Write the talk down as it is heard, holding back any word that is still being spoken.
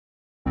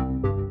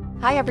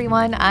Hi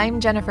everyone, I'm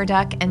Jennifer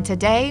Duck, and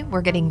today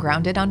we're getting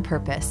grounded on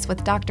purpose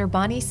with Dr.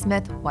 Bonnie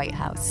Smith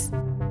Whitehouse.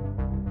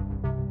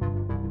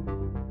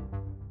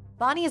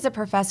 Bonnie is a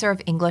professor of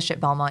English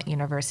at Belmont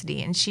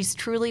University, and she's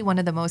truly one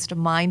of the most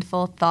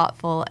mindful,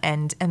 thoughtful,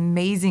 and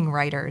amazing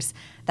writers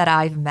that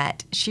I've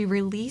met. She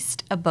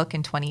released a book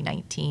in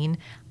 2019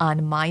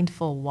 on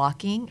mindful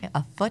walking.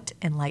 Afoot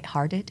and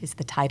Lighthearted is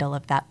the title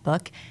of that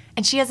book.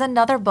 And she has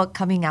another book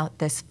coming out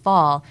this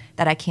fall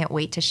that I can't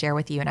wait to share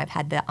with you, and I've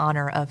had the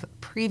honor of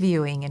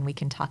previewing and we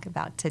can talk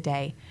about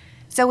today.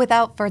 So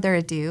without further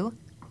ado,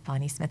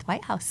 Bonnie Smith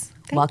Whitehouse.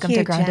 Welcome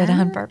to Grounded Jen.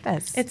 on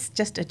Purpose. It's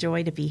just a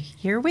joy to be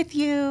here with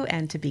you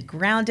and to be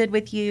grounded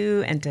with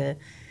you and to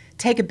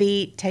take a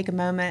beat, take a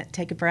moment,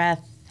 take a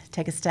breath,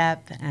 take a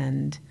step,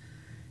 and,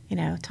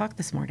 talk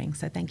this morning.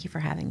 So thank you for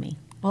having me.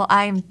 Well,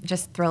 I'm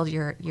just thrilled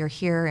you're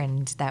here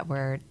and that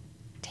we're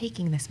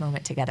taking this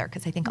moment together,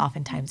 because I think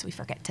oftentimes we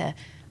forget to,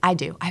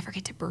 I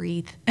forget to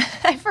breathe.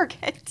 I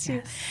forget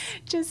to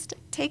just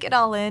take it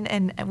all in,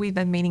 and we've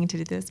been meaning to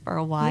do this for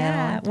a while.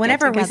 Yeah,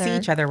 whenever we see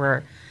each other,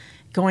 we're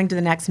going to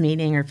the next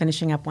meeting or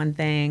finishing up one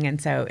thing,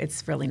 and so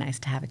it's really nice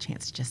to have a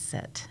chance to just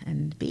sit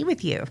and be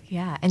with you.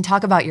 Yeah, and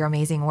talk about your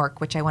amazing work,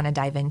 which I want to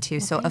dive into.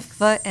 So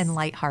Afoot and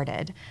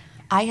Lighthearted.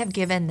 I have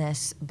given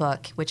this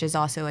book, which is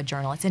also a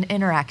journal. It's an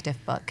interactive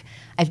book.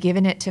 I've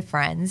given it to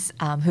friends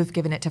who've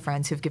given it to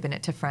friends who've given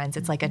it to friends.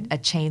 It's like a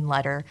chain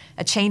letter,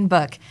 a chain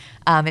book.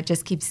 It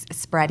just keeps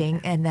spreading.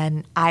 And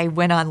then I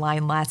went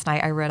online last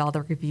night. I read all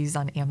the reviews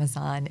on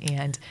Amazon,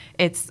 and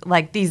it's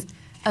like these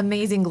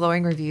amazing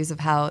glowing reviews of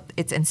how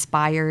it's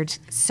inspired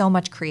so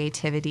much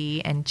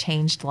creativity and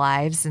changed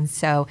lives. And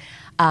so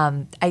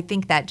I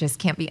think that just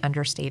can't be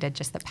understated,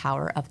 just the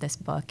power of this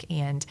book.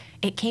 And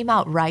it came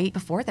out right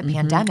before the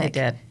pandemic. It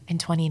did. In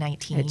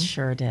 2019. It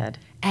sure did.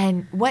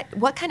 And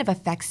what kind of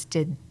effects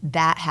did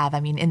that have? I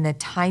mean, in the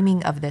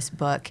timing of this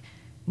book,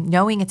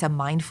 knowing it's a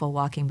mindful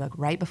walking book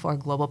right before a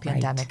global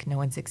pandemic no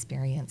one's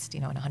experienced,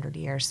 in 100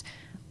 years.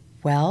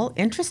 Well,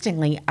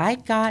 interestingly, I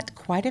got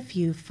quite a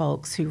few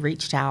folks who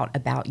reached out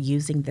about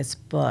using this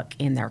book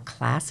in their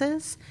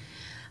classes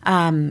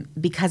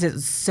because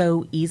it's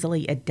so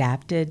easily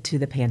adapted to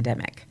the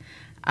pandemic.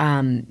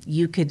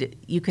 You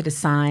could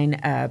assign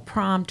a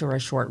prompt or a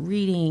short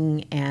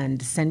reading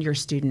and send your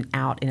student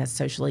out in a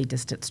socially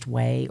distanced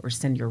way, or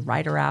send your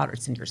writer out or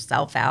send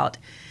yourself out,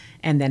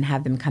 and then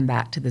have them come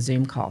back to the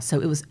Zoom call.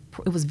 So it was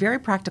very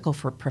practical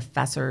for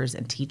professors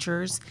and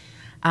teachers,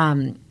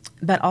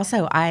 but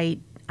also I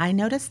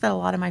noticed that a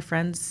lot of my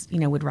friends,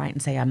 would write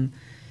and say, I'm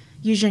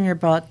using your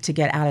book to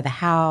get out of the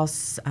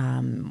house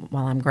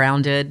while I'm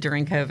grounded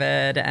during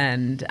COVID.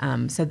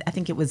 And so I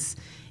think it was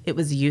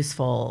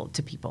useful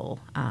to people,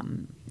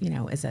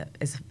 as a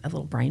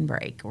little brain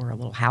break or a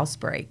little house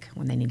break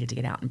when they needed to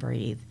get out and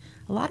breathe.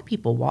 A lot of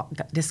people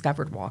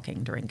discovered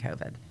walking during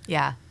COVID.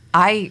 Yeah.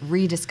 I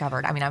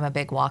rediscovered, I'm a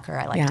big walker.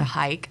 I like to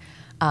hike.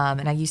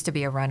 And I used to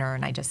be a runner,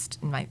 and I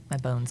just, my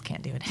bones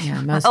can't do it.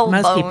 Yeah, most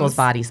people's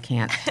bodies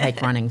can't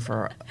take running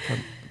for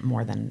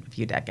more than a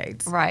few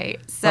decades. Right.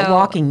 So but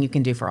walking you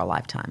can do for a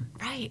lifetime.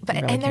 Right. But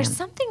really there's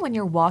something when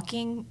you're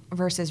walking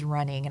versus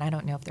running, and I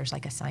don't know if there's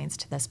like a science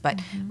to this, but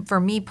for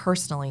me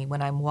personally,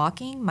 when I'm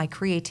walking, my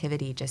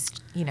creativity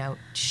just,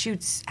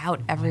 shoots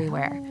out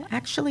everywhere. Well,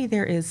 actually,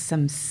 there is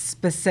some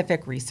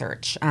specific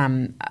research.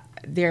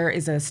 There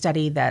is a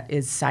study that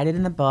is cited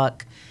in the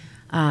book.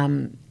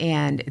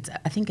 And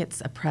I think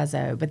it's a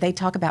Prezzo, but they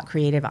talk about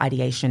creative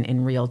ideation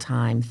in real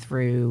time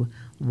through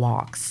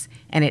walks,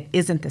 and it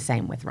isn't the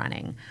same with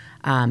running.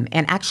 And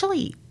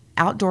actually,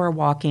 outdoor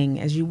walking,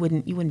 as you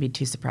wouldn't be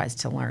too surprised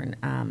to learn,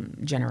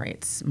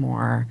 generates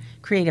more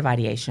creative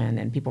ideation,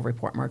 and people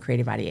report more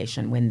creative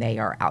ideation when they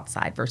are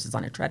outside versus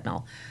on a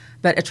treadmill.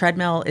 But a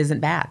treadmill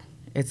isn't bad.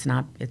 It's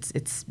not.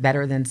 It's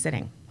better than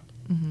sitting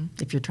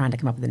if you're trying to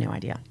come up with a new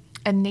idea.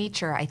 And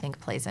nature, I think,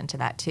 plays into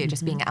that too.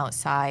 Just being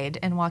outside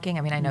and walking.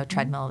 I know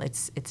treadmill,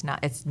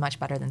 it's much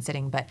better than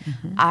sitting. But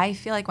I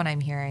feel like when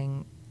I'm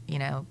hearing,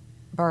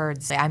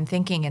 birds, I'm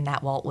thinking in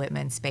that Walt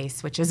Whitman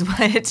space, which is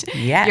what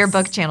your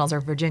book channels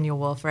are. Virginia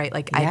Woolf, right?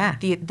 Like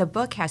the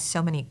book has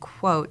so many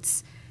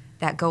quotes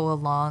that go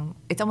along.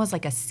 It's almost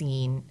like a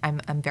scene.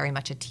 I'm very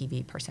much a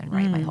TV person,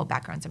 right? My whole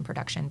background's in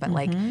production, but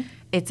like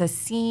it's a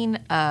scene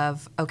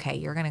of, okay,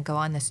 you're going to go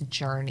on this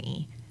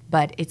journey,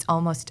 but it's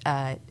almost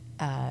a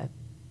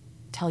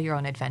tell your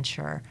own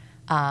adventure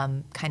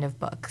kind of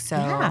book. So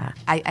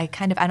I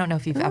don't know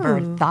if you've ever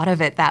thought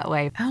of it that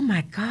way. Oh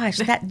my gosh,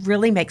 that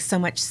really makes so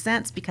much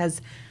sense,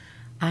 because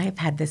I've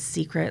had this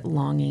secret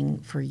longing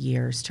for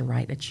years to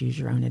write a choose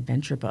your own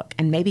adventure book.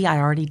 And maybe I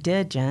already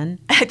did, Jen.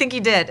 I think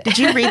you did. Did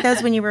you read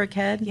those when you were a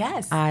kid?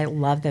 Yes. I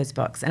love those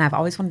books, and I've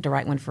always wanted to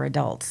write one for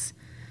adults.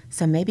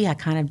 So maybe I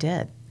kind of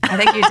did. I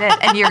think you did.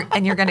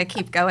 And you're going to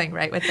keep going,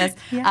 right, with this.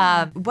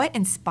 Yeah. What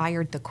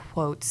inspired the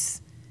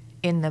quotes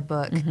in the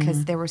book?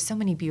 Because there were so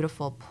many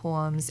beautiful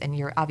poems, and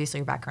your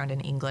background in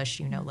English,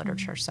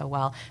 literature so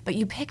well. But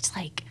you picked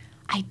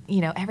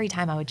every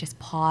time I would just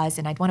pause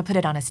and I'd want to put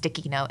it on a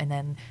sticky note and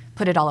then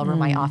put it all over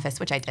my office,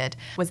 which I did.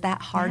 Was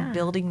that hard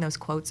building those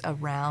quotes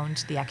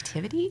around the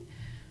activity?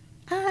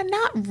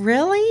 Not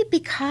really,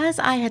 because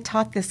I had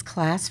taught this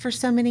class for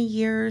so many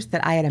years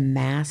that I had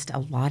amassed a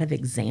lot of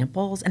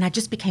examples, and I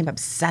just became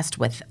obsessed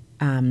with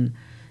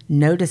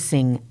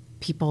noticing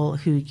people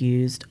who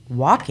used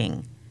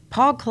walking.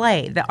 Paul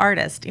Klee, the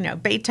artist,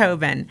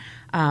 Beethoven,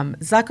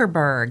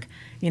 Zuckerberg,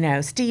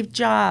 Steve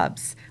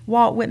Jobs,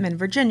 Walt Whitman,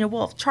 Virginia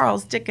Woolf,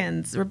 Charles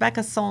Dickens,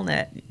 Rebecca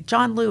Solnit,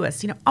 John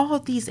Lewis, all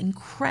of these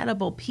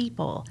incredible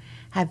people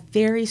have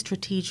very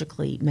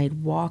strategically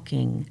made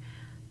walking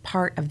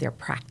part of their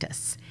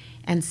practice.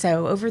 And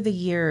so over the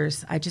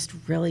years, I just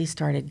really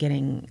started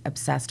getting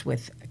obsessed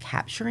with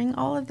capturing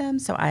all of them.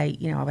 So I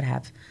would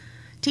have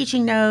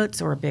teaching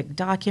notes or a big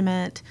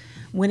document.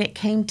 When it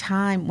came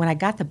time, when I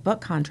got the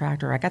book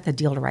contract or I got the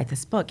deal to write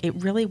this book, it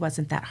really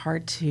wasn't that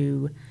hard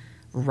to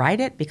write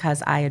it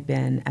because I had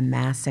been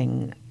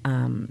amassing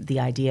the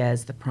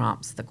ideas, the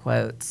prompts, the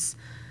quotes,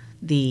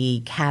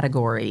 the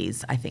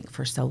categories, I think,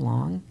 for so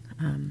long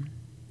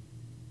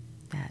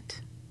that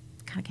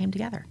kind of came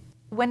together.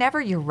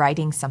 Whenever you're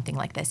writing something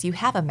like this, you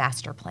have a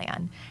master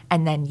plan,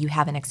 and then you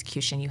have an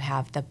execution. You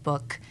have the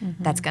book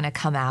that's going to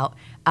come out.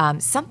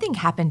 Something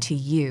happened to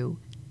you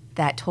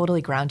that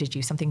totally grounded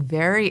you, something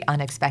very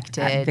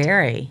unexpected.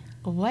 Very.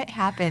 What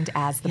happened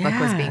as the book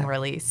was being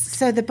released?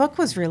 So the book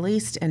was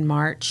released in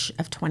March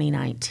of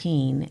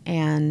 2019,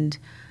 and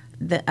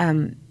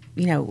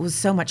it was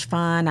so much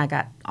fun. I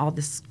got all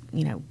this,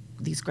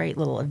 these great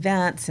little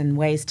events and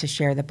ways to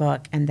share the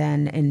book. And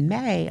then in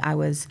May, I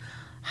was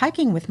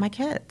hiking with my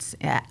kids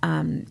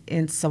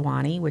in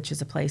Sewanee, which is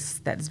a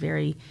place that's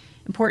very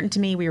important to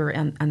me. We were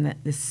on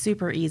this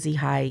super easy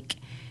hike,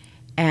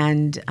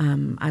 and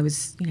I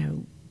was,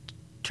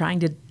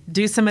 trying to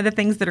do some of the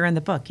things that are in the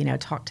book,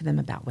 talk to them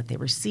about what they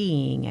were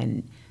seeing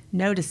and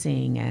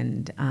noticing.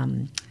 And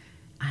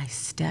I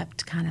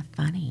stepped kind of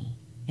funny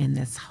in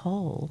this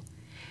hole,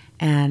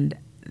 and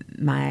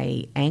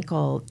my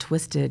ankle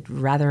twisted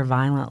rather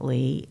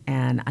violently,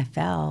 and I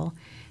fell.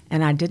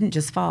 And I didn't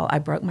just fall. I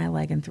broke my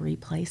leg in 3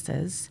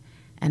 places,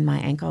 and my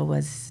ankle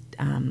was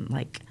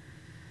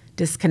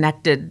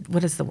disconnected.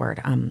 What is the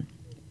word?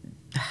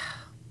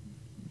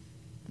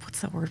 What's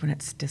the word when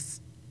it's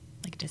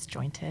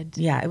disjointed?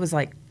 Yeah, it was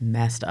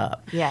messed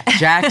up. Yeah.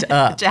 Jacked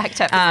up. Jacked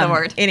up is the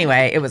word.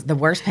 Anyway, it was the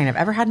worst pain I've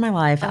ever had in my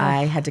life. Oh.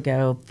 I had to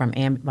go from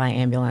by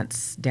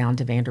ambulance down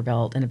to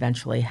Vanderbilt and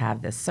eventually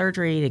have this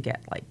surgery to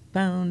get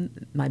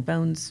my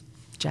bones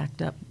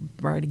jacked up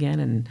right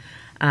again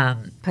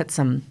and put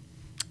some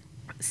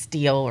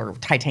steel or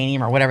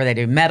titanium or whatever they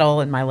do,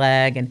 metal in my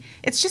leg. And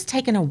it's just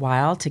taken a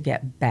while to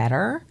get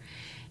better.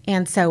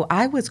 And so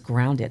I was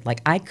grounded.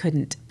 I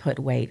couldn't put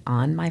weight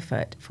on my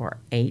foot for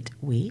 8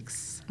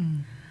 weeks.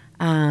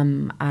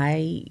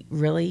 I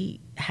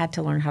really had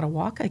to learn how to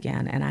walk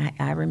again. And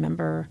I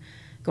remember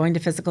going to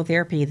physical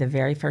therapy the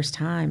very first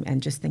time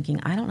and just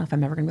thinking, I don't know if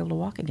I'm ever going to be able to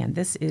walk again.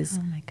 This is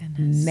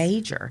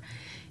major.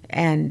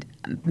 And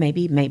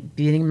maybe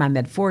being in my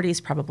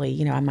mid-40s,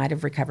 probably, I might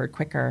have recovered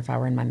quicker if I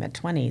were in my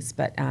mid-20s.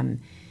 But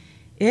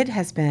it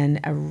has been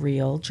a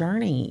real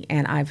journey.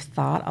 And I've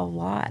thought a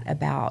lot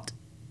about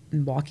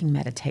walking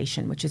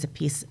meditation, which is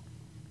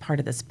part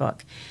of this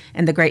book.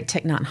 And the great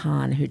Thich Nhat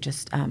Hanh, who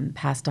just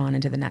passed on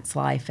into the next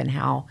life, and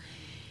how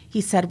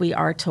he said we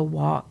are to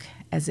walk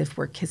as if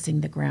we're kissing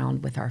the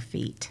ground with our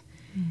feet.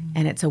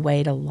 And it's a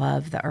way to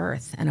love the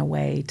earth and a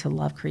way to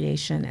love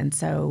creation. And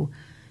so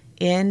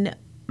in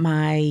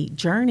my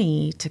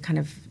journey to kind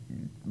of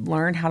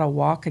learn how to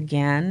walk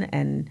again,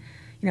 and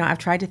I've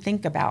tried to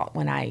think about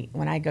when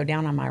I go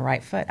down on my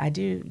right foot, I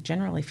do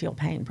generally feel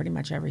pain pretty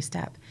much every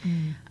step,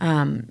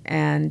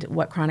 and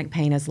what chronic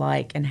pain is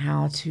like, and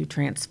how to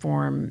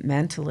transform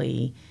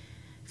mentally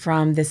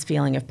from this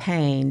feeling of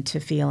pain to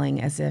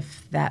feeling as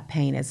if that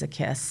pain is a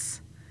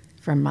kiss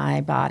from my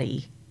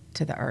body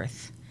to the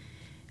earth.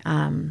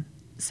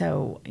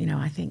 So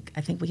I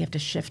think we have to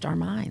shift our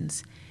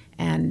minds,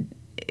 and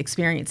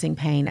experiencing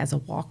pain as a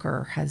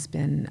walker has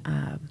been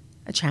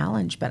a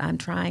challenge, but I'm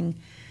trying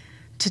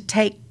to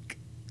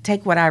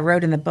take what I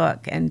wrote in the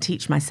book and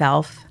teach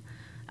myself,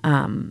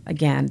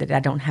 again, that I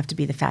don't have to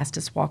be the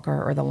fastest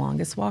walker or the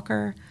longest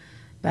walker,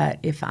 but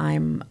if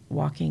I'm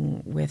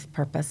walking with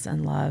purpose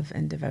and love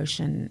and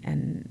devotion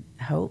and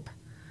hope,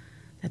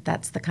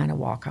 that's the kind of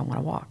walk I want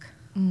to walk.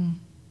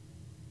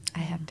 I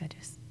have to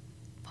just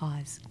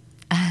pause.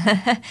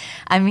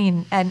 I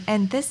mean,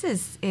 and this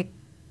is it.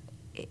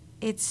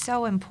 It's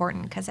so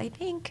important because I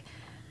think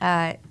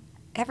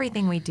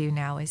everything we do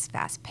now is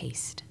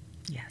fast-paced.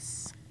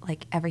 Yes.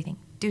 Everything.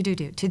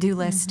 To-do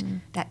list,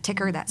 that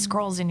ticker that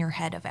scrolls in your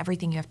head of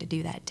everything you have to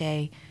do that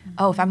day.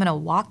 Oh, if I'm going to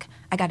walk,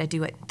 I got to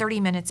do it 30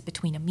 minutes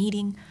between a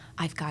meeting.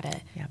 I've got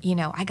to,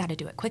 I got to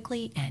do it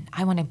quickly, and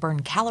I want to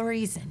burn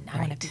calories, and I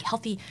want to be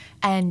healthy.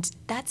 And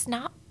that's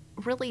not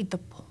really the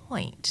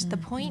point. The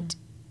point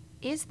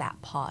is that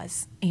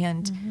pause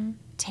and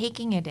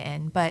taking it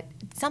in, but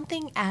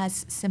something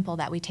as simple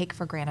that we take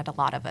for granted, a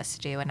lot of us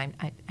do, and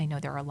I know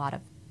there are a lot of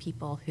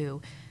people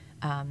who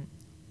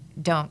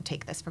don't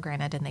take this for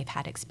granted, and they've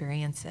had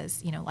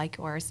experiences, like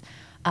yours.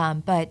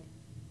 But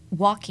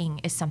walking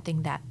is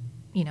something that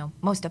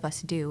most of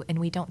us do, and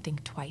we don't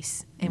think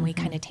twice, and we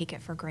kind of take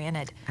it for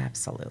granted.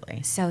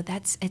 Absolutely. So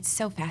it's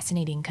so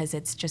fascinating because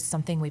it's just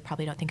something we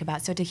probably don't think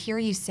about. So to hear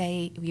you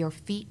say your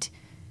feet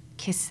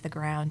kiss the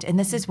ground, and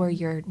this is where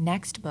your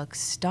next book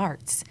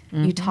starts.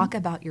 You talk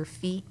about your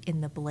feet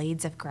in the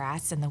blades of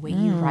grass, and the way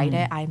you write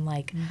it, I'm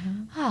like,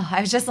 I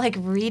was just like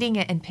reading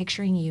it and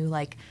picturing you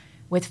like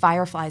with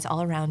fireflies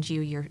all around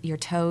you, your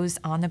toes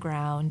on the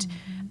ground,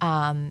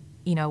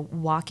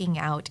 walking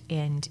out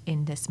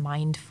in this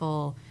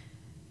mindful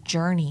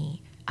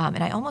journey.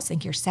 And I almost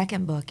think your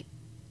second book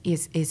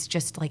is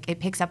just like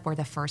it picks up where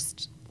the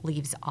first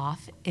leaves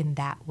off in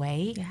that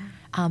way.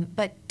 Yeah.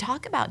 But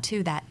talk about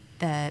too that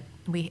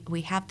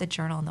we have the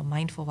journal and the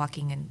mindful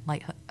walking and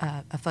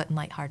afoot and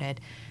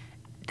lighthearted.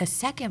 The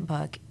second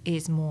book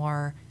is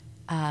more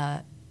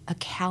a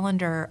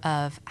calendar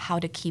of how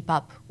to keep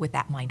up with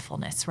that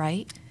mindfulness,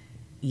 right?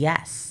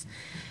 Yes.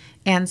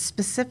 And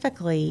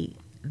specifically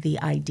the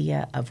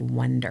idea of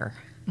wonder.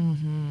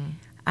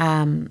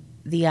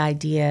 The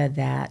idea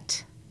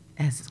that,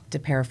 as to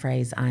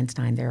paraphrase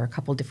Einstein, there are a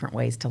couple different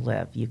ways to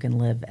live. You can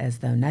live as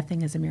though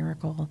nothing is a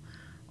miracle,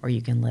 or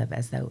you can live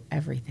as though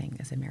everything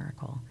is a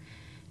miracle.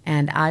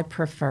 And I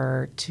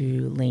prefer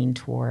to lean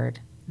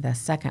toward the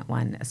second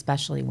one,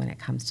 especially when it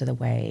comes to the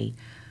way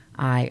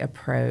I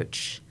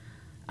approach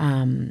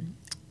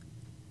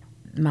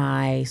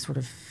my sort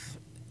of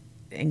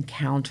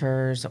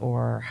encounters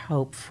or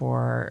hope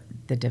for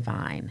the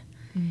divine.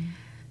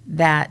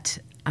 That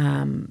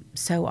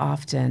so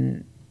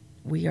often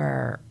we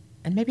are,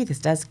 and maybe this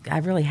does, I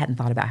really hadn't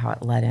thought about how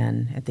it led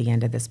in at the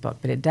end of this book,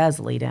 but it does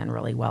lead in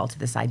really well to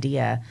this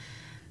idea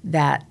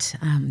that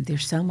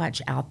there's so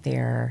much out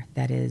there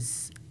that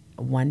is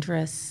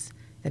wondrous,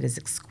 that is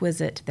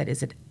exquisite, that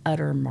is an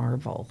utter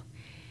marvel.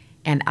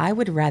 And I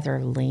would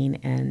rather lean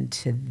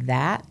into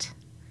that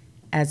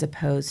as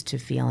opposed to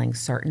feeling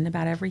certain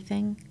about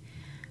everything.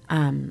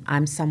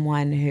 I'm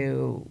someone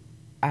who,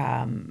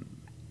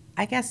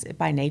 I guess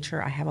by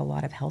nature, I have a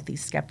lot of healthy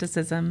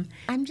skepticism.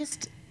 I'm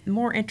just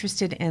more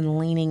interested in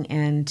leaning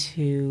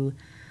into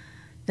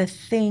the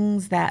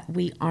things that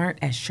we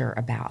aren't as sure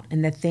about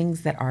and the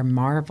things that are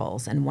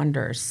marvels and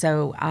wonders.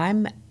 So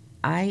I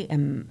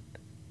am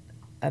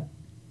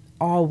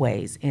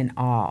always in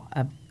awe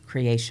of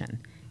creation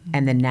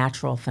and the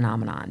natural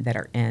phenomenon that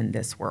are in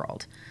this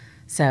world.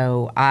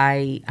 So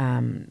I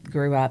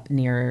grew up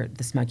near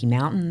the Smoky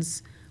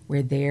Mountains,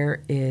 where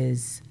there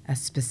is a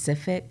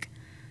specific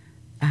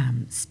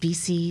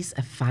species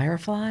of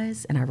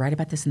fireflies, and I write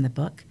about this in the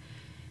book,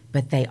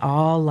 but they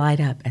all light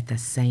up at the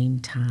same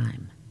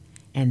time,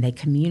 and they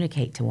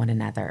communicate to one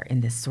another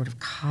in this sort of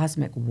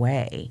cosmic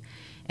way.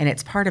 And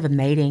it's part of a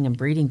mating and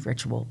breeding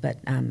ritual, but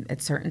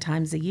at certain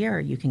times a year,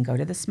 you can go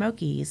to the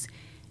Smokies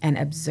and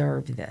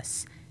observe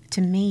this.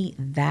 To me,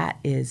 that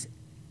is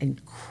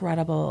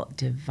incredible,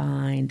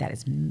 divine, that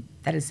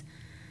is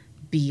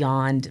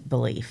beyond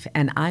belief.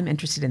 And I'm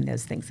interested in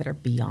those things that are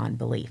beyond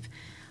belief.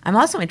 I'm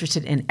also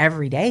interested in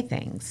everyday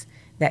things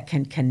that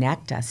can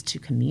connect us to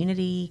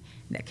community,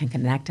 that can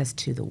connect us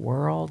to the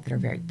world, that are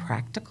very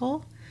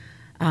practical.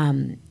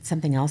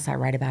 Something else I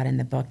write about in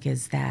the book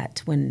is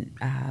that when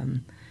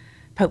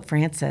Pope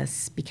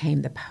Francis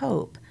became the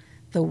Pope,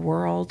 the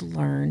world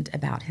learned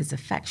about his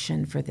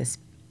affection for this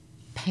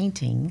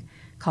painting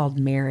called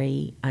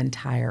Mary,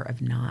 Untie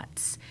of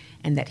Knots,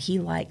 and that he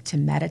liked to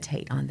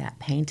meditate on that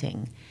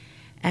painting.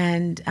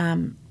 And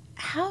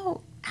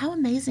how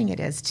amazing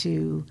it is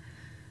to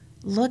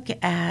look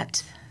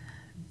at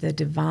the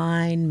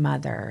divine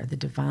mother, the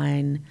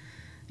divine,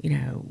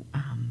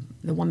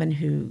 the woman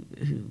who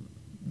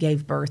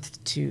gave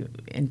birth to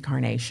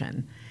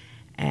incarnation,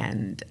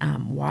 and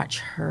watch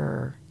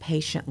her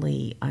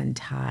patiently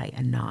untie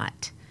a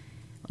knot.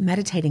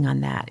 Meditating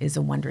on that is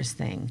a wondrous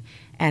thing.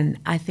 And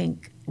I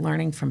think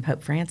learning from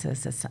Pope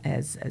Francis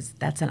as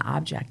that's an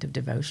object of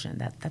devotion,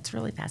 that's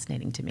really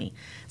fascinating to me.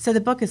 So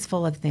the book is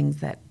full of things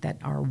that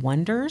are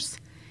wonders,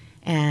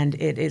 and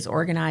it is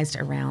organized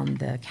around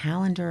the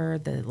calendar,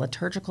 the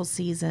liturgical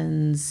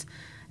seasons,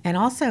 and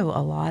also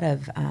a lot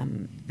of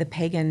the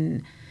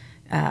pagan,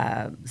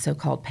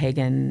 so-called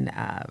pagan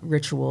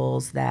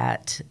rituals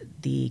that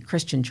the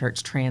Christian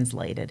church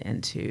translated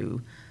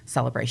into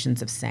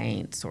celebrations of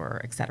saints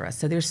or et cetera.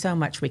 So there's so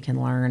much we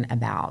can learn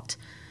about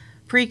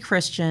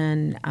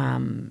pre-Christian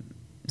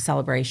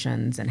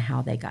celebrations and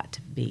how they got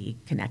to be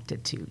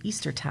connected to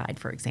Eastertide,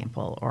 for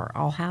example, or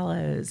All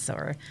Hallows,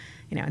 or,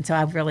 and so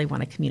I really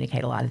want to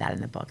communicate a lot of that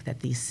in the book, that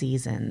these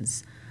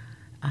seasons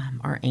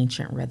are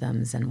ancient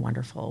rhythms and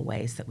wonderful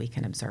ways that we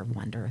can observe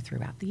wonder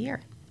throughout the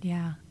year.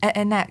 Yeah.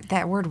 And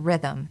that word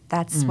rhythm,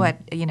 that's what,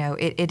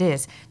 it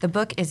is. The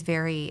book is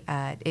very,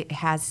 it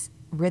has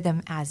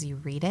rhythm as you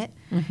read it.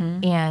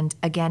 And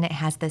again, it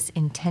has this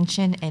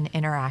intention and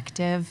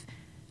interactive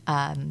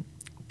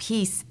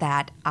piece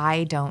that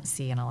I don't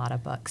see in a lot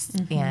of books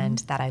and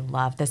that I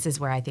love. This is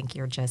where I think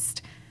you're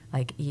just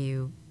like,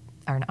 you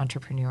are an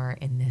entrepreneur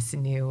in this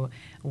new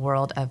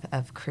world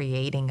of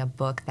creating a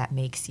book that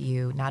makes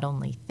you not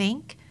only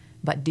think,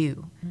 but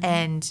do.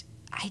 And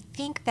I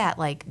think that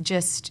like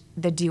just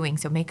the doing,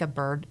 so make a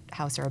bird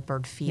house or a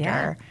bird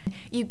feeder. Yeah.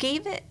 You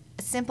gave it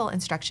simple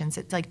instructions.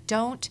 It's like,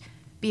 don't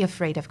be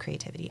afraid of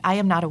creativity. I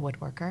am not a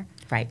woodworker.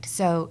 Right.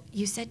 So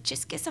you said,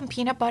 just get some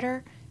peanut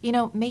butter,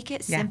 make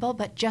it simple,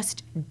 but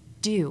just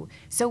do.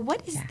 So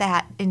what is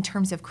that in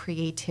terms of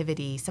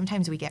creativity?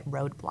 Sometimes we get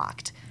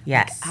roadblocked.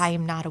 Yes. Like, I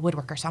am not a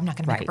woodworker, so I'm not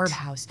going to make a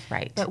birdhouse.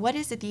 Right. But what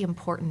is it the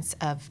importance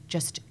of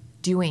just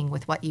doing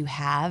with what you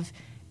have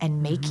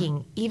and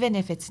making, even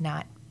if it's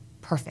not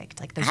perfect,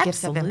 like those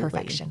gifts of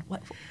imperfection?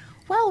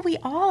 Well, we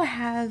all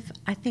have,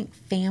 I think,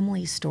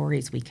 family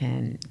stories we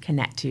can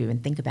connect to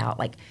and think about,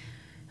 like,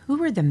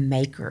 who are the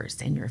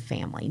makers in your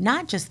family?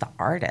 Not just the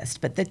artists,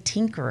 but the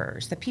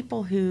tinkerers, the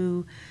people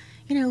who,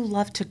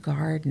 love to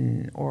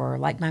garden, or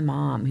like my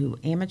mom, who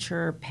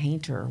amateur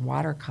painter,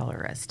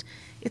 watercolorist.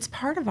 It's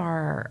part of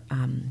our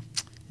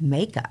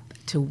makeup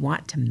to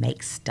want to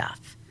make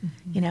stuff,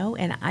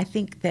 and I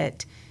think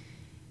that,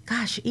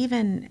 gosh,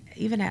 even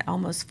at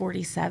almost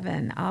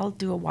 47, I'll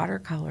do a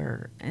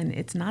watercolor and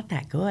it's not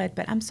that good,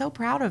 but I'm so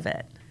proud of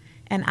it.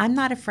 And I'm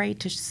not afraid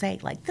to say,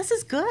 like, this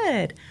is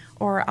good.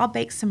 Or I'll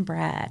bake some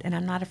bread and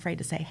I'm not afraid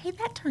to say, hey,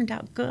 that turned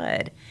out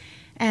good.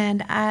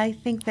 And I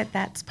think that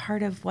that's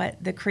part of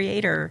what the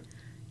creator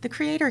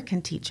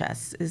can teach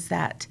us, is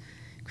that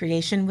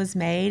creation was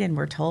made and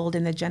we're told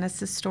in the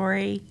Genesis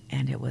story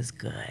and it was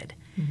good.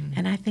 Mm-hmm.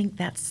 And I think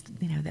that's,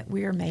 that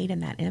we are made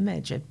in that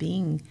image of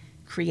being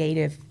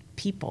creative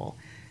people,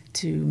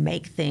 to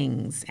make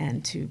things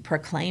and to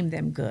proclaim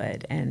them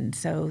good. And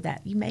so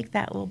that you make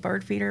that little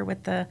bird feeder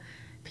with the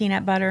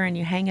peanut butter and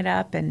you hang it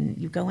up and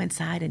you go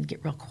inside and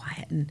get real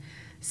quiet and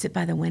sit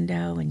by the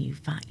window and you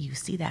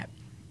see that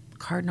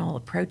cardinal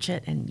approach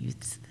it and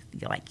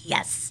you're like,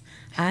 yes,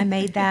 I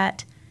made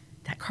that.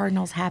 That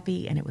cardinal's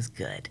happy and it was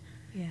good.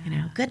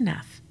 Yeah. Good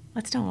enough.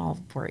 Let's don't all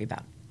worry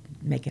about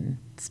making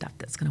stuff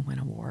that's going to win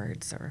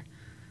awards or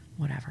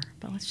whatever,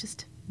 but let's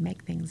just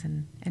make things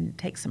and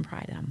take some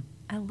pride in them.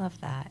 I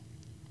love that.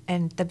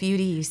 And the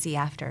beauty you see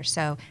after.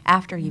 So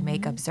after you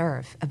make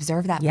observe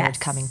that bird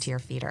coming to your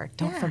feeder.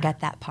 Don't forget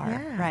that part,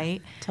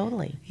 right?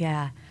 Totally.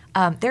 Yeah.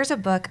 There's a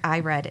book I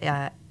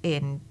read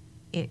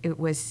it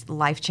was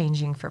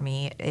life-changing for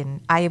me.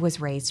 And I was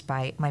raised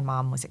by, my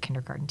mom was a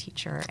kindergarten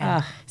teacher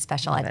and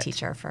special ed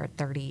teacher for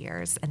 30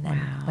 years, and then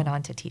went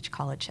on to teach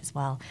college as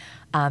well.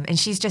 And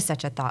she's just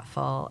such a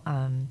thoughtful,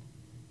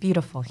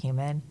 beautiful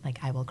human.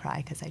 Like, I will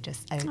cry because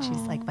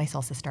she's like my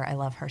soul sister. I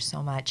love her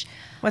so much.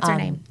 What's her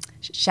name?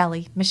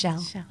 Michelle,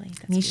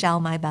 Michelle,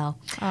 my belle.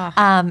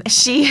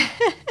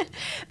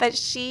 But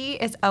she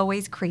is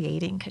always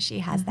creating because she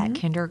has that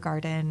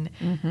kindergarten,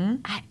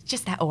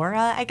 just that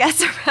aura, I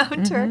guess,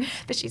 around her.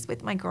 But she's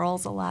with my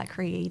girls a lot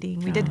creating.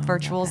 We did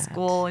virtual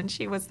school and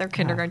she was their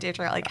kindergarten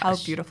teacher. Like, how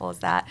beautiful is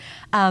that?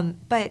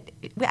 But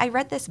I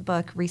read this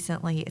book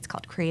recently. It's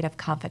called Creative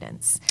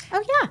Confidence.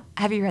 Oh, yeah.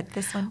 Have you read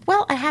this one?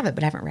 Well, I have it,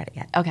 but I haven't read it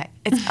yet. Okay.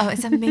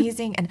 It's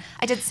amazing. And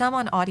I did some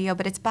on audio,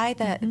 but it's by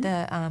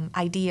the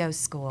IDEO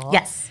school.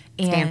 Yes,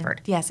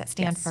 Stanford. Yes, at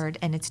Stanford. Yes.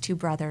 And it's two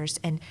brothers.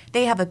 And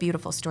they have a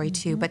beautiful story,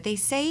 too. But they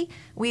say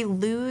we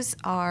lose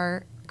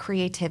our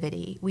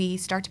creativity. We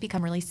start to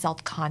become really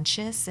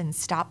self-conscious and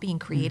stop being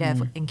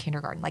creative in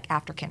kindergarten, like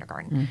after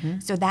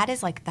kindergarten. So that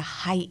is like the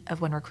height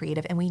of when we're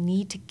creative. And we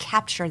need to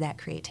capture that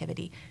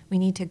creativity. We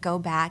need to go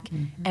back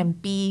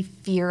and be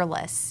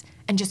fearless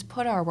and just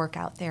put our work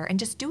out there and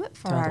just do it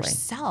for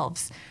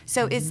ourselves.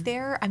 So is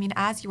there,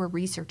 as you were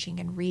researching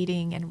and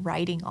reading and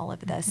writing all of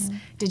this,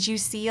 did you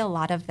see a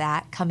lot of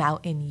that come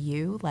out in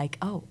you? Like,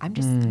 oh, I'm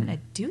going to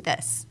do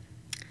this.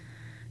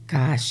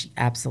 Gosh,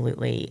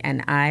 absolutely.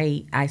 And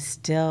I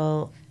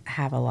still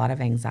have a lot of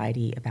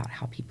anxiety about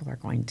how people are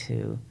going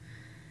to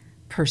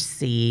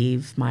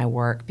perceive my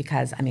work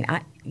because,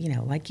 I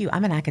like you,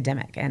 I'm an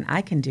academic and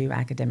I can do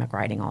academic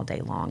writing all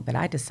day long, but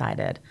I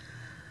decided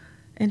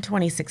in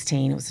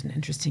 2016, it was an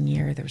interesting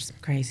year. There were some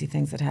crazy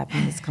things that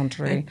happened in this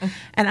country.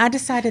 And I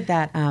decided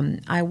that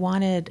I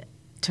wanted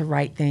to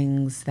write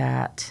things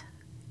that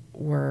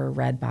were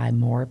read by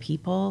more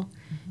people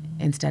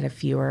instead of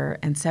fewer.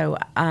 And so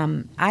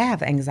I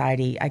have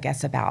anxiety, I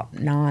guess, about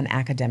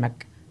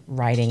non-academic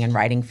writing and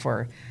writing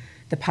for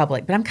the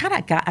public. But I've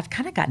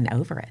kind of gotten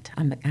over it.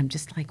 I'm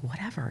just like,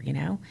 whatever,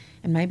 And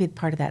maybe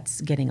part of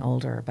that's getting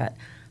older. But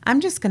I'm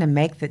just going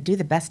to do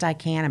the best I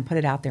can and put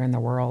it out there in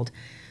the world.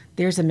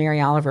 There's a Mary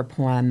Oliver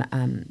poem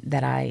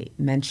that I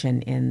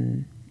mention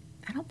in,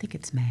 I don't think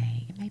it's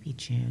May, it may be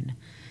June.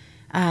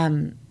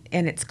 And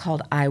it's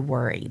called I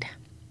Worried.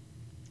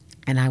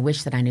 And I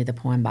wish that I knew the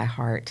poem by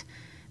heart.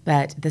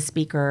 But the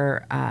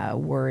speaker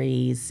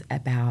worries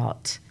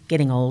about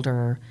getting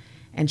older,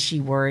 and she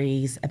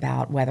worries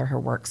about whether her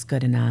work's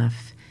good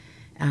enough.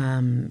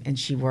 And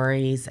she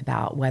worries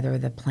about whether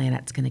the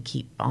planet's going to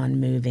keep on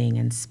moving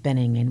and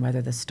spinning and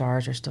whether the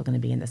stars are still going to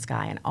be in the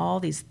sky, and all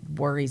these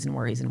worries and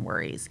worries and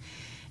worries.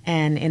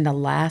 And in the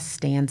last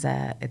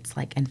stanza, it's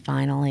like, and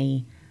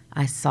finally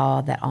I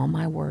saw that all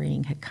my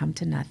worrying had come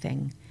to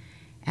nothing.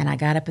 And I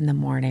got up in the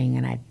morning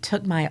and I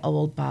took my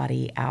old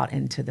body out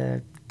into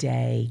the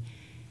day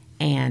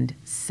and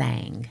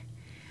sang.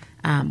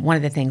 One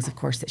of the things, of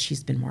course, that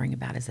she's been worrying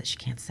about is that she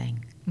can't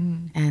sing.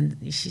 And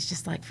she's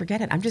just like,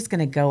 forget it. I'm just going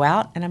to go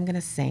out and I'm going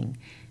to sing.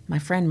 My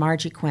friend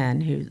Margie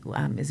Quinn, who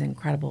is an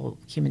incredible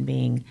human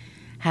being,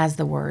 has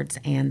the words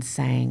 "and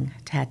sang"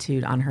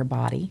 tattooed on her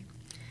body.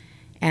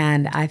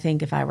 And I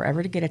think if I were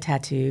ever to get a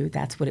tattoo,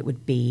 that's what it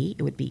would be.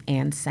 It would be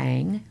 "and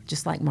sang,"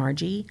 just like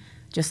Margie,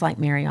 just like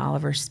Mary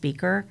Oliver,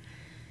 speaker.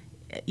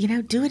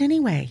 Do it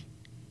anyway.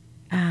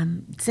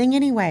 Sing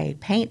anyway,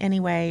 paint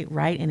anyway,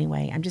 write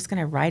anyway. I'm just going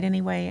to write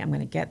anyway. I'm going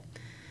to get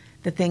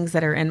the things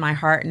that are in my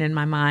heart and in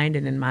my mind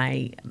and in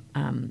my,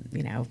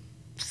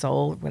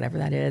 soul, whatever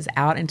that is,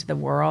 out into the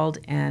world.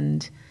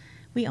 And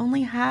we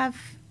only have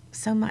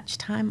so much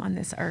time on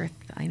this earth.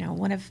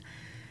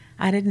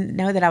 I didn't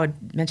know that I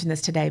would mention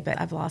this today, but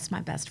I've lost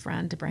my best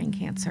friend to brain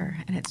cancer,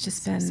 and it's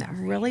just been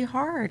really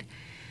hard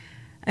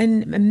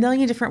in a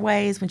million different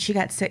ways. When she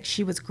got sick,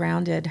 she was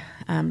grounded,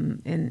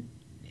 and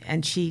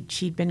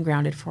she'd been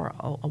grounded for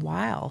a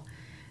while,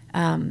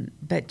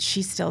 but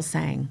she still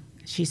sang.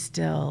 She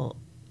still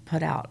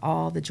put out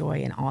all the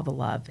joy and all the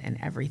love and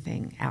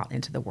everything out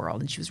into the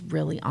world, and she was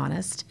really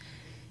honest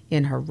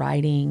in her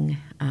writing,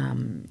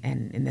 and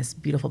in this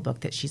beautiful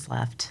book that she's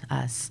left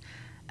us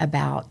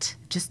about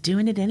just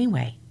doing it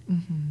anyway.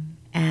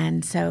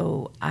 And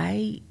so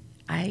I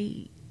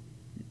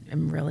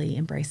am really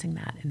embracing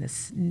that in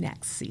this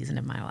next season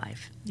of my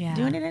life. Yeah.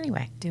 Doing it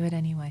anyway. Do it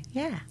anyway.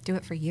 Yeah. Do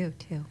it for you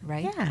too,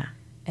 right? Yeah.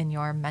 And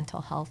your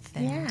mental health.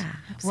 And Yeah,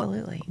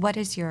 absolutely. What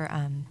is your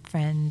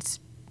friend's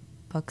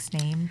book's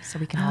name so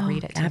we can all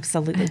read it too?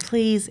 Absolutely.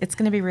 Please. It's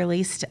going to be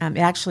released.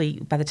 Actually,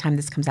 by the time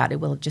this comes out, it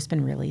will have just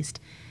been released.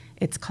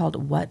 It's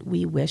called What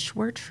We Wish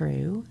Were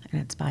True,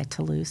 and it's by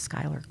Toulouse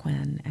Schuyler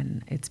Quinn,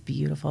 and it's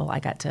beautiful.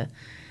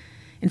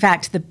 In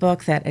fact, the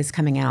book that is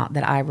coming out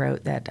that I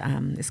wrote that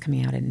is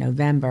coming out in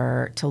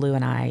November, Toulouse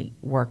and I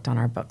worked on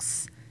our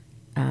books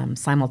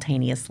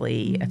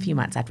simultaneously a few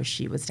months after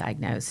she was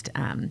diagnosed.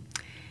 And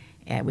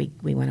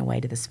we went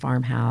away to this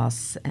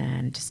farmhouse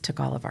and just took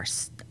all of our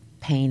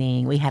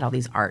painting. We had all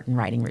these art and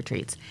writing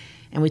retreats,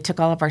 and we took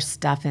all of our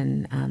stuff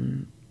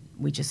and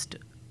we just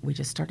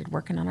started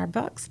working on our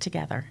books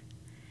together.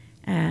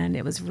 And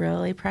it was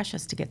really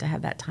precious to get to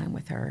have that time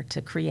with her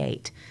to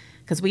create,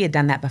 because we had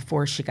done that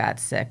before she got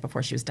sick,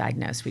 before she was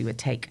diagnosed. We would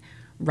take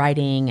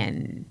writing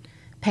and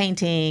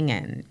painting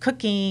and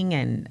cooking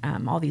and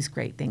all these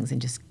great things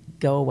and just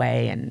go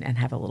away and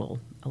have a little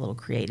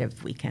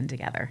creative weekend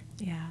together.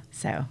 Yeah.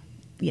 So,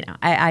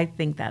 I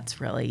think that's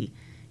really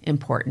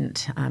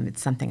important.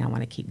 It's something I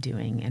want to keep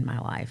doing in my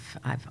life.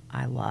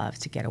 I love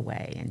to get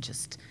away and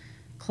just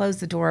close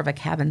the door of a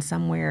cabin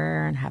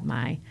somewhere and have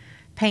my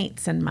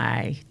paints and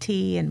my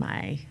tea and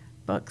my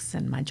books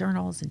and my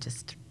journals and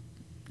just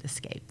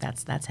escape.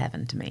 That's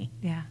heaven to me.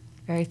 Yeah.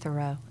 Very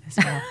Thoreau as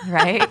well,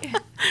 right?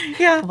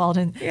 Yeah.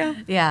 Walden. Yeah.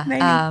 Yeah. Maybe.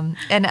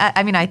 And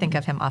I think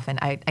of him often.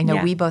 I know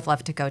Yeah. we both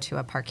love to go to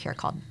a park here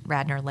called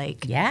Radnor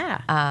Lake.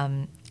 Yeah.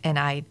 And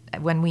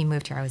when we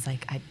moved here, I was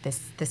like,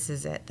 this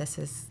is it. This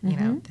is,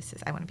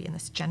 I want to be in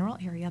this general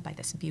area by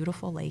this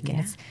beautiful lake. Yeah.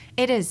 And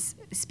it is,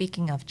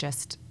 speaking of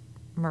just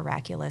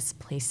miraculous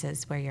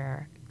places where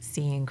you're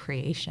seeing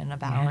creation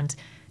abound.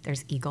 Yeah.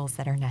 There's eagles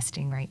that are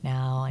nesting right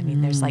now. I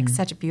mean, there's like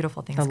such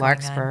beautiful things going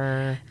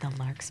on. The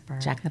Larkspur.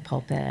 Jack in the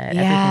Pulpit.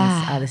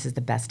 Yeah. This is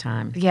the best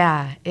time.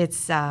 Yeah. It's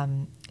such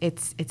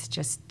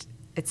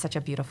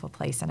a beautiful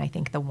place. And I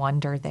think the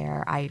wonder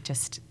there, I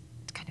just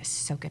kind of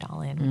soak it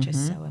all in, which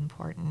is so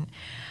important.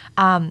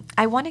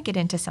 I want to get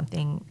into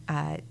something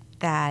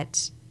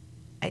that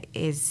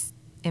is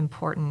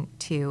important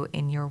too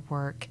in your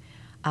work.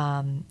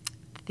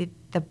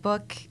 The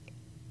book,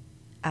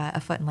 A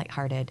Foot in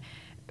Lighthearted,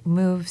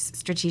 moves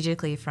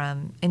strategically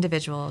from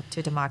individual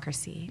to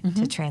democracy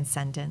to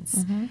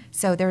transcendence.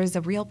 So there is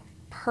a real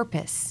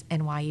purpose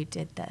in why you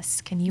did this.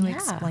 Can you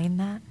explain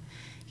that?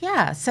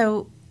 Yeah.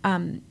 So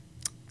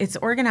it's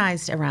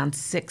organized around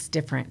 6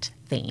 different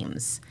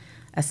themes: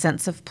 a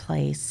sense of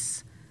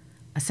place,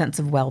 a sense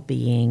of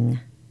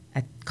well-being,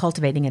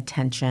 cultivating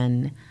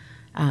attention,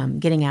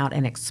 getting out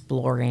and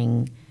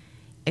exploring,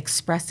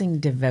 expressing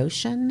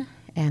devotion,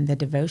 and the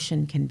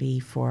devotion can be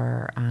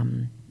for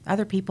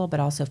other people, but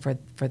also for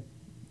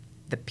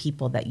the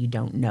people that you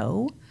don't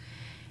know,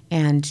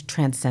 and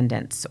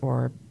transcendence,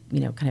 or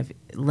kind of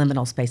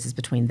liminal spaces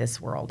between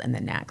this world and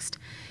the next.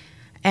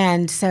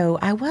 And so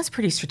I was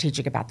pretty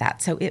strategic about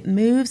that. So it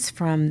moves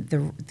from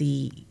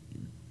the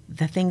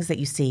things that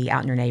you see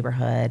out in your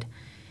neighborhood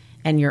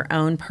and your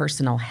own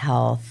personal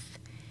health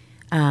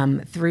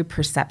through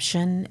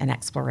perception and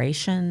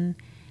exploration,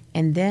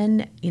 and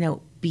then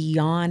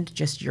beyond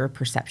just your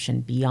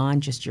perception,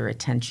 beyond just your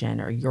attention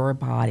or your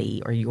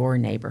body or your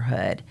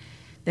neighborhood.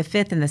 The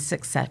 5th and the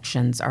 6th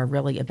sections are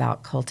really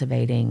about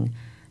cultivating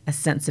a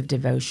sense of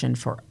devotion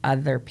for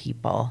other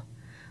people,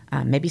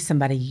 maybe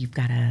somebody you've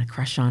got a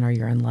crush on or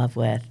you're in love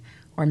with,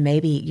 or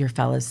maybe your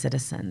fellow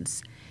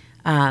citizens.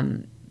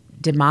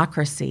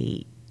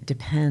 Democracy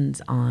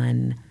depends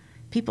on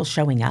people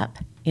showing up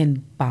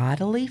in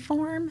bodily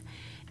form,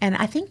 and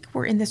I think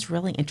we're in this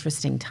really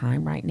interesting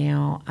time right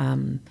now.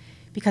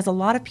 because a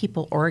lot of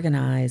people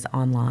organize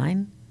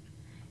online,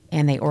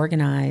 and they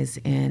organize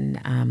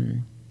in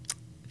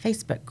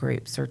Facebook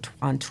groups or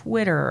on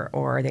Twitter,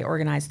 or they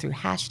organize through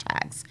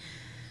hashtags.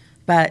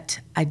 But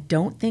I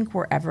don't think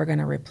we're ever going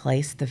to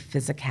replace the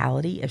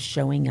physicality of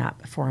showing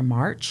up for a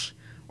march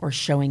or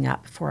showing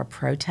up for a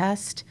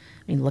protest.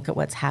 I mean, look at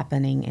what's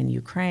happening in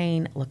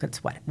Ukraine. Look at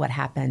what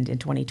happened in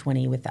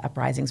 2020 with the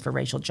uprisings for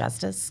racial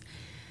justice.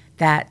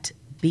 That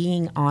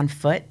being on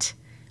foot,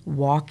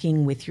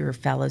 walking with your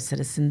fellow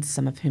citizens,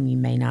 some of whom you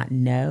may not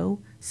know,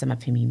 some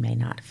of whom you may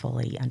not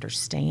fully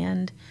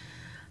understand,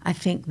 I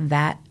think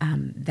that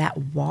that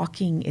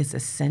walking is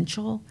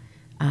essential.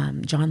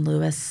 John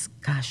Lewis,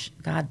 gosh,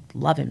 God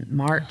love him,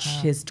 March,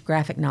 his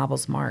graphic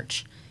novels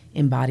March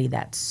embody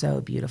that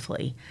so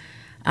beautifully.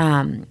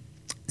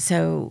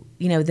 So,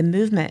 the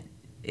movement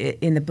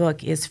in the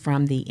book is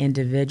from the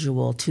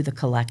individual to the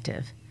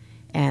collective.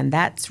 And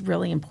that's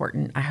really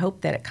important. I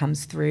hope that it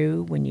comes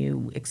through when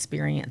you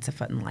experience A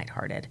Foot in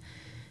Lighthearted.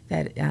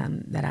 That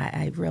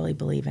I really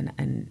believe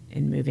in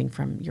moving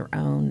from your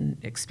own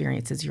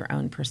experiences, your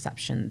own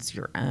perceptions,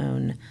 your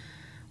own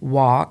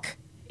walk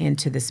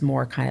into this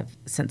more kind of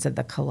sense of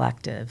the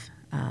collective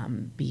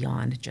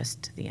beyond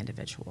just the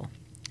individual.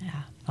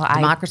 Yeah. Well,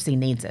 Democracy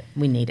needs it.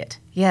 We need it.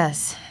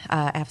 Yes,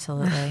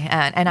 absolutely.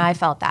 And I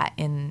felt that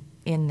in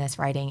this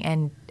writing.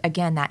 And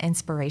again, that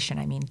inspiration,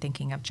 I mean,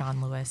 thinking of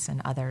John Lewis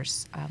and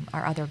others,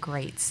 our other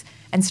greats.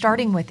 And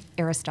starting with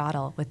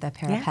Aristotle with the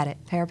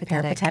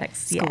Peripatetics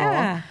school.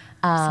 Yeah,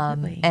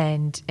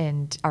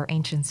 and our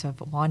ancients of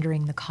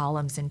wandering the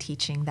columns and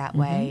teaching that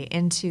way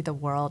into the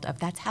world of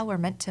that's how we're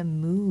meant to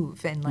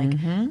move. And like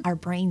our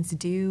brains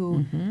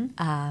do,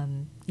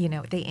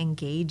 they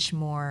engage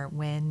more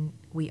when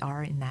we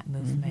are in that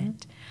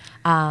movement.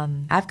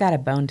 I've got a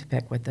bone to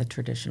pick with the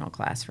traditional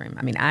classroom.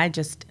 I mean, I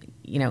just,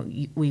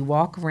 we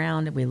walk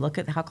around and we look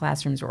at how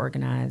classrooms are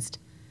organized.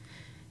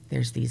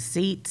 There's these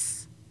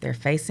seats. They're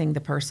facing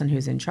the person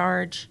who's in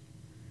charge.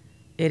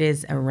 It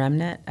is a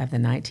remnant of the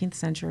 19th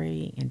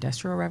century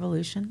Industrial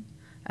Revolution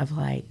of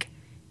like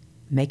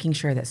making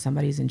sure that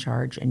somebody's in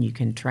charge and you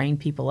can train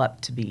people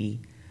up to be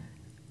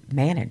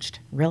managed,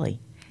 really.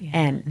 Yeah.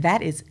 And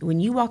that is, when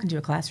you walk into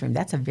a classroom,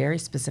 that's a very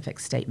specific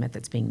statement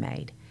that's being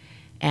made.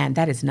 And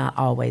that is not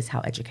always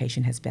how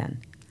education has been.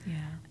 Yeah.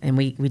 And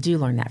we do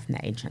learn that from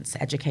the ancients.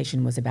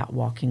 Education was about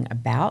walking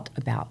about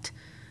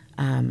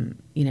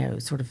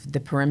sort of the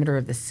perimeter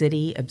of the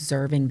city,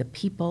 observing the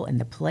people and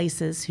the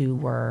places who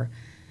were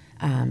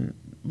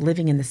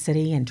living in the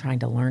city and trying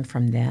to learn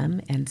from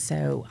them. And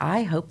so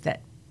I hope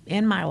that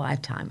in my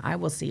lifetime, I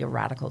will see a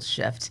radical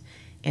shift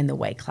in the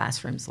way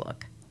classrooms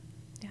look.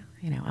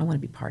 Yeah. I want to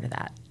be part of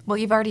that. Well,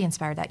 you've already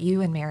inspired that.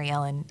 You and Mary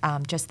Ellen,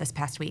 just this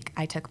past week,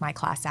 I took my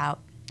class out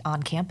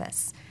on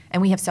campus.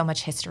 And we have so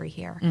much history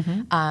here.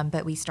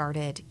 But we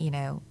started,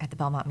 at the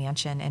Belmont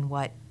Mansion and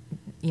what,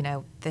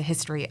 the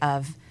history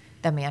of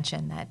the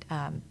mansion that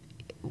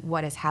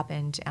what has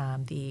happened,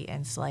 the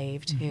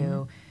enslaved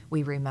who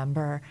we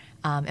remember.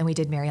 And we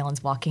did Mary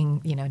Ellen's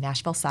Walking,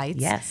 Nashville Sites.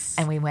 Yes.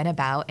 And we went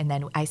about, and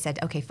then I said,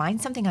 okay, find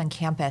something on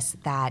campus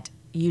that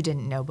you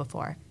didn't know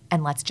before,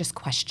 and let's just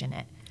question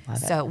it.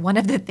 So one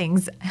of the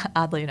things,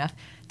 oddly enough,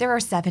 there are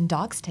 7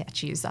 dog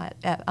statues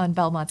on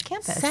Belmont's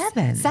campus.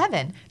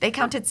 7? They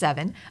counted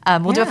 7.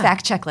 We'll do a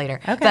fact check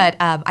later. Okay. But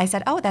I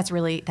said,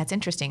 that's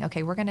interesting.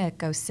 Okay, we're going to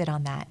go sit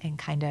on that and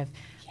kind of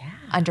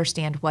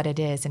understand what it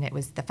is. And it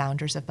was the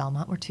founders of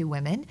Belmont were 2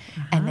 women,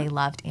 and they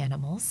loved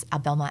animals.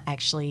 Belmont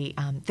actually,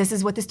 this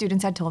is what the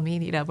students had told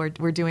me,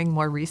 we're doing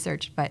more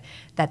research, but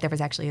that there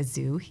was actually a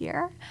zoo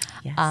here.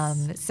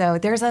 Yes. So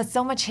there's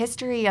so much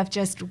history of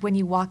just when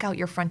you walk out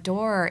your front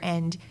door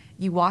and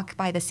you walk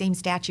by the same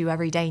statue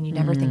every day and you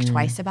never think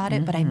twice about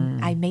it. But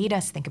I made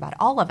us think about it,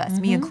 all of us,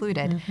 me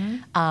included.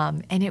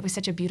 And it was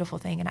such a beautiful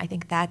thing. And I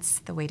think that's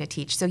the way to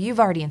teach. So you've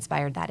already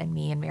inspired that in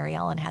me, and Mary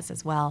Ellen has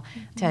as well.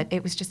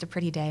 It was just a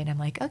pretty day. And I'm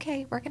like,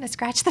 okay, we're going to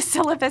scratch the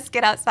syllabus,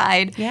 get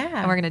outside. Yeah.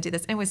 And we're going to do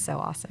this. It was so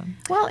awesome.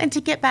 Well, and to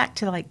get back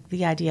to like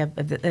the idea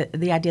of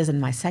the ideas in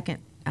my second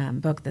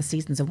book, the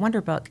Seasons of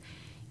Wonder book,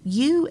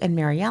 you and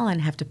Mary Ellen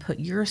have to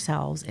put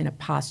yourselves in a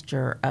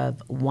posture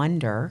of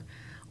wonder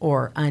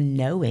or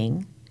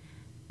unknowing,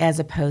 as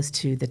opposed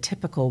to the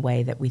typical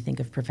way that we think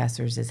of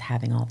professors as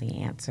having all the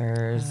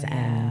answers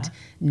and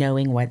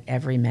knowing what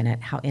every minute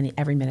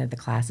of the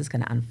class is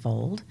going to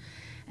unfold.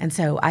 And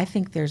so I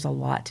think there's a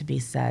lot to be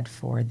said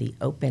for the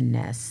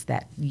openness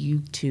that you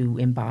two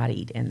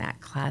embodied in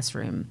that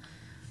classroom,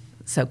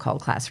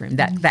 so-called classroom,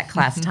 that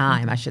class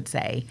time, I should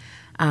say.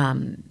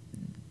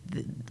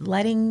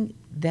 Letting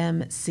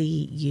them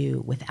see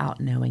you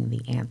without knowing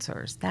the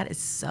answers. That is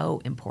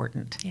so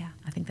important. Yeah.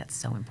 I think that's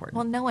so important.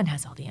 Well, no one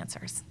has all the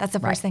answers. That's the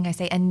first thing I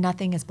say. And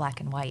nothing is black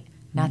and white.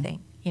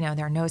 Nothing. There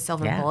are no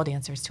silver bullet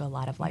answers to a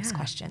lot of life's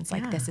questions.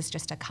 Like this is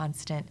just a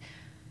constant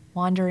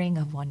wandering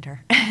of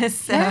wonder.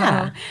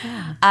 All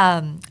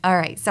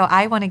right. So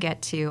I want to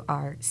get to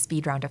our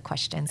speed round of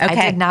questions. Okay.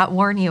 I did not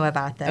warn you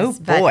about this. Oh,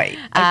 boy.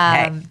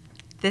 But, okay.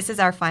 This is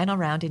our final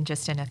round, and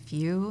just in a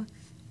few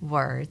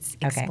words,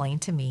 explain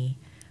to me,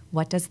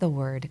 What does the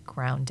word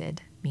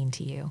grounded mean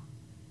to you?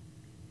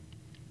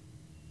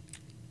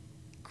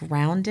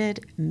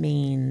 Grounded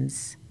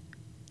means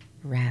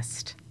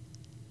rest.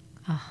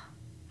 Oh,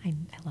 I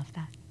love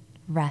that.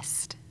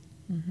 Rest.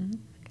 Mm-hmm.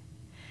 Okay.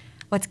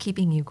 What's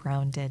keeping you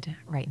grounded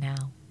right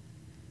now?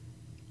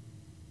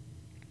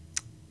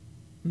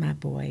 My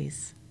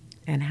boys,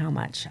 and how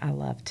much I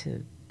love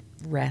to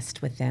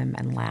rest with them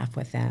and laugh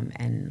with them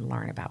and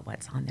learn about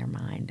what's on their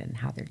mind and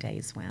how their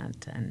days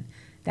went. And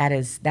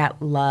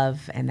that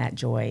love and that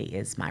joy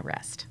is my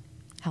rest.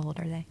 How old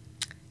are they?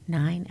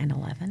 9 and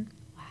 11.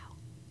 Wow.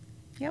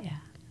 Yep. Yeah.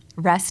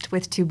 Rest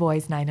with 2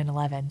 boys, 9 and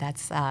 11.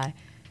 That's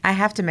I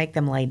have to make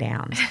them lay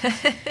down.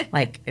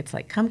 It's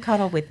like, come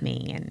cuddle with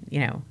me, and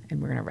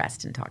and we're going to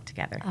rest and talk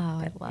together. Oh,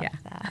 I love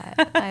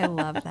that. I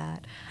love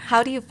that.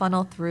 How do you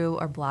funnel through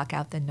or block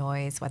out the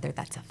noise, whether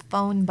that's a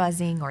phone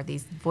buzzing or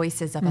these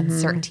voices of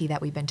uncertainty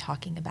that we've been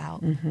talking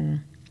about? Mm-hmm.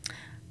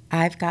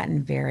 I've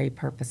gotten very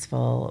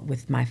purposeful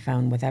with my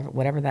phone, with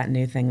whatever that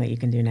new thing that you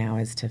can do now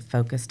is to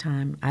focus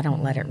time. I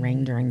don't let it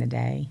ring during the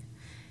day,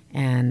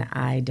 and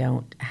I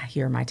don't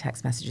hear my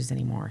text messages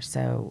anymore.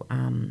 So,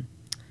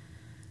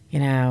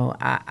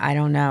 I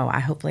don't know.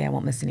 Hopefully I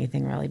won't miss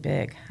anything really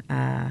big.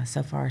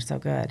 So far, so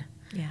good.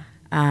 Yeah.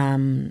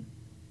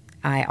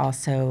 I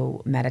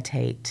also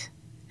meditate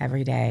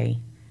every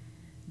day.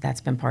 That's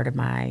been part of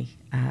my,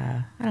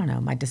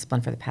 my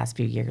discipline for the past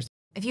few years.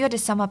 If you had to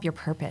sum up your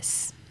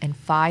purpose in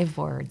 5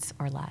 words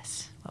or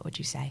less, what would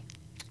you say?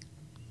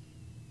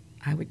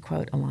 I would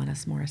quote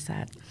Alanis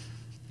Morissette.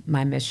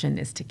 My mission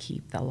is to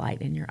keep the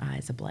light in your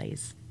eyes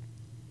ablaze.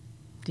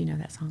 Do you know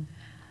that song?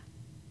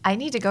 I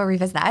need to go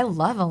revisit that. I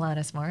love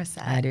Alanis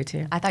Morissette. I do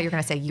too. I thought you were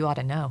going to say You Ought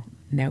to Know.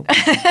 Nope.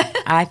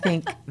 I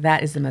think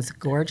that is the most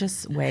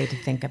gorgeous way to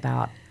think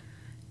about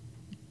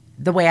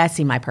the way I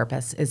see my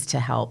purpose is to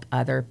help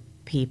other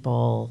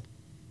people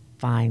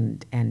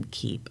find and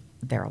keep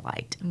their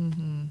light.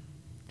 Mm-hmm.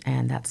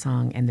 And that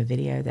song and the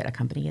video that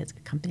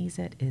accompanies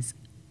it is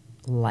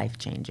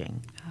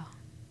life-changing. Oh.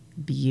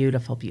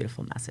 Beautiful,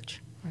 beautiful message.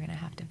 We're going to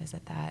have to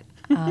visit that.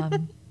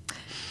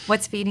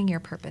 What's feeding your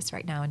purpose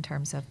right now in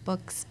terms of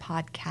books,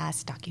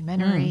 podcasts,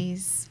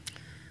 documentaries?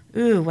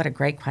 Ooh, what a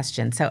great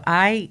question. So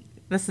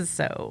this is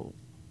so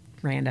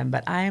random,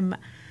 but I'm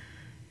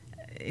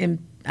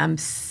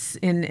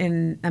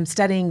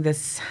studying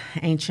this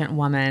ancient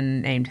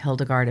woman named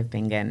Hildegard of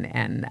Bingen,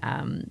 and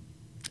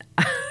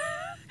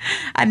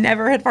I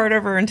never had heard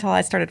of her until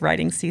I started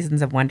writing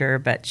Seasons of Wonder,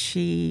 but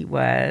she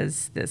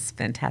was this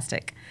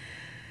fantastic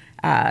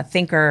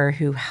thinker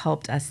who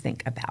helped us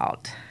think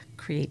about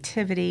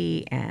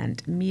creativity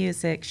and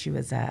music. She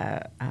was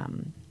a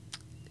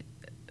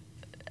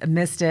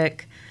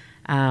mystic.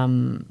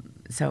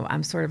 So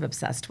I'm sort of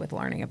obsessed with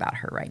learning about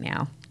her right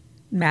now.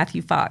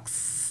 Matthew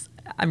Fox,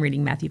 I'm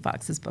reading Matthew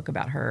Fox's book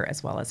about her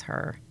as well as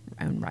her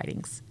own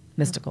writings.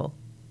 Mystical,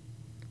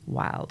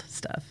 wild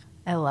stuff.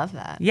 I love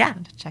that. Yeah. I'm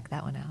going to check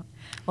that one out.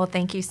 Well,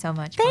 thank you so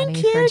much,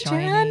 Bonnie, for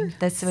joining. Jen.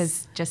 This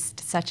was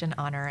just such an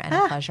honor and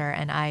a pleasure,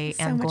 and I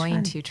am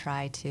going to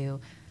try to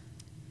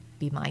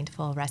be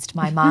mindful, rest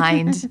my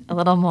mind a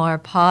little more,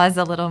 pause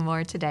a little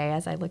more today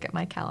as I look at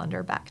my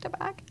calendar back to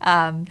back.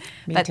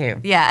 Me too.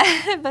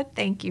 Yeah, but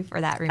thank you for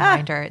that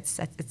reminder.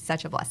 It's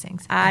such a blessing.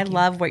 So I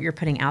love what you're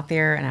putting out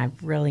there, and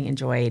I've really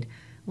enjoyed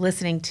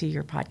listening to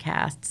your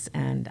podcasts,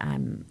 and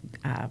I'm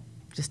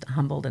just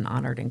humbled and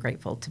honored and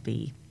grateful to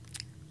be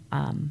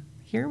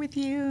here with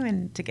you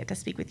and to get to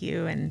speak with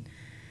you, and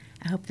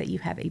I hope that you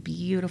have a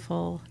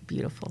beautiful,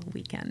 beautiful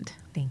weekend.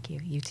 Thank you.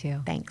 You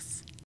too.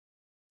 Thanks.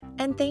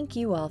 And thank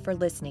you all for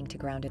listening to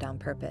Grounded on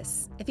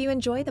Purpose. If you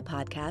enjoy the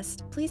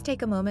podcast, please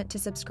take a moment to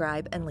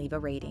subscribe and leave a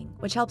rating,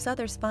 which helps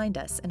others find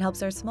us and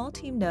helps our small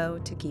team know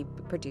to keep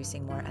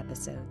producing more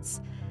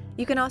episodes.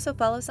 You can also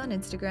follow us on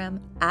Instagram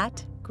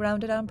at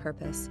Grounded on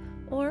Purpose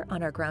or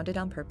on our Grounded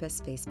on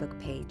Purpose Facebook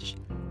page.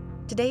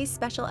 Today's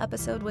special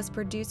episode was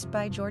produced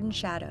by Jordan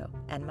Shadow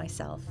and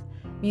myself.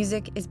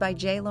 Music is by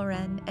Jay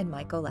Loren and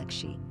Michael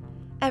Lekshi.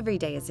 Every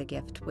day is a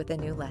gift with a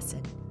new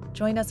lesson.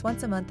 Join us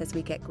once a month as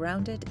we get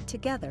grounded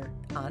together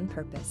on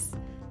purpose.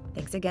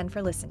 Thanks again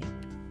for listening.